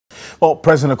Well,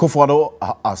 President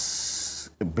Akufo-Addo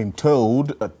has been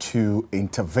told to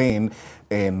intervene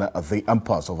in the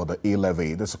impasse over the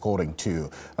E-Levy. This according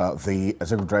to the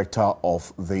Executive Director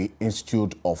of the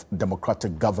Institute of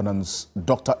Democratic Governance,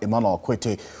 Dr. Emmanuel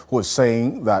Kwete, who is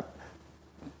saying that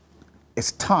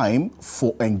it's time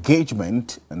for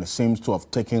engagement, and it seems to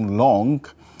have taken long.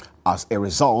 As a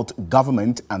result,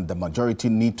 government and the majority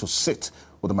need to sit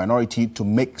with the minority to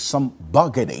make some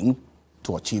bargaining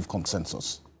to achieve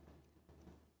consensus.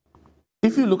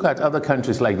 If you look at other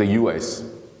countries like the US,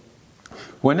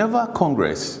 whenever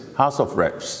Congress, House of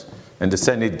Reps, and the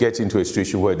Senate get into a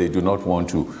situation where they do not want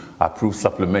to approve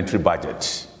supplementary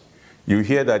budgets, you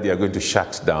hear that they are going to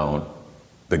shut down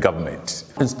the government.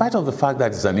 In spite of the fact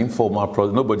that it's an informal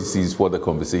process, nobody sees what the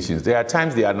conversations. There are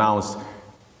times they announce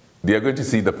they are going to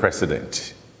see the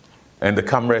president, and the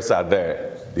cameras are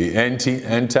there. They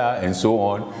enter and so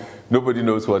on. Nobody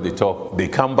knows what they talk. They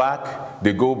come back,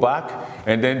 they go back,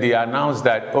 and then they announce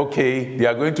that, okay, they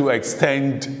are going to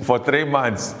extend for 3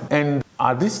 months. And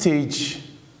at this stage,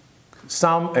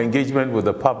 some engagement with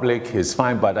the public is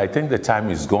fine, but I think the time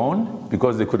is gone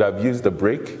because they could have used the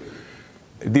break.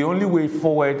 The only way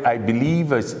forward, I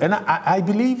believe, is, and I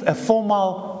believe a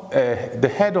formal, the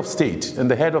head of state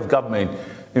and the head of government,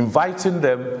 inviting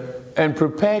them and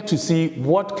prepared to see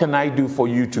what can I do for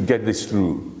you to get this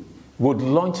through, would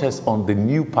launch us on the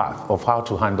new path of how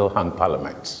to handle hung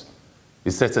parliaments.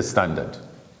 It sets a standard.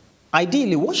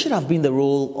 Ideally, what should have been the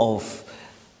role of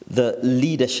the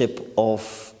leadership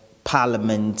of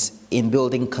parliament in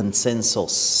building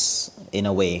consensus in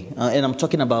a way? And I'm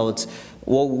talking about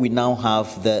what we now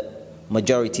have, the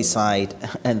majority side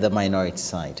and the minority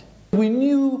side. We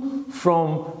knew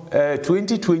from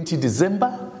 2020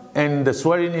 December and the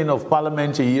swearing in of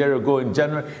Parliament a year ago in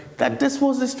January that this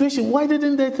was the situation. Why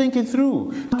didn't they think it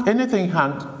through? Anything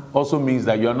hanged also means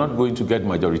that you're not going to get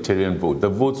majoritarian vote. The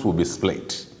votes will be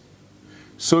split.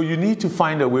 So you need to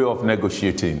find a way of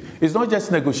negotiating. It's not just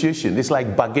negotiation, it's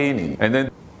like bargaining. And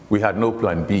then we had no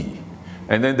plan B.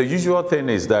 And then the usual thing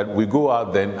is that we go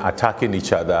out then attacking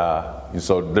each other.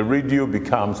 So the radio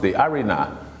becomes the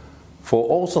arena for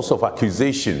all sorts of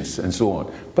accusations and so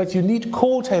on. But you need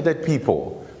cold-headed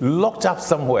people locked up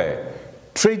somewhere,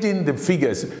 trading the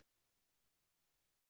figures.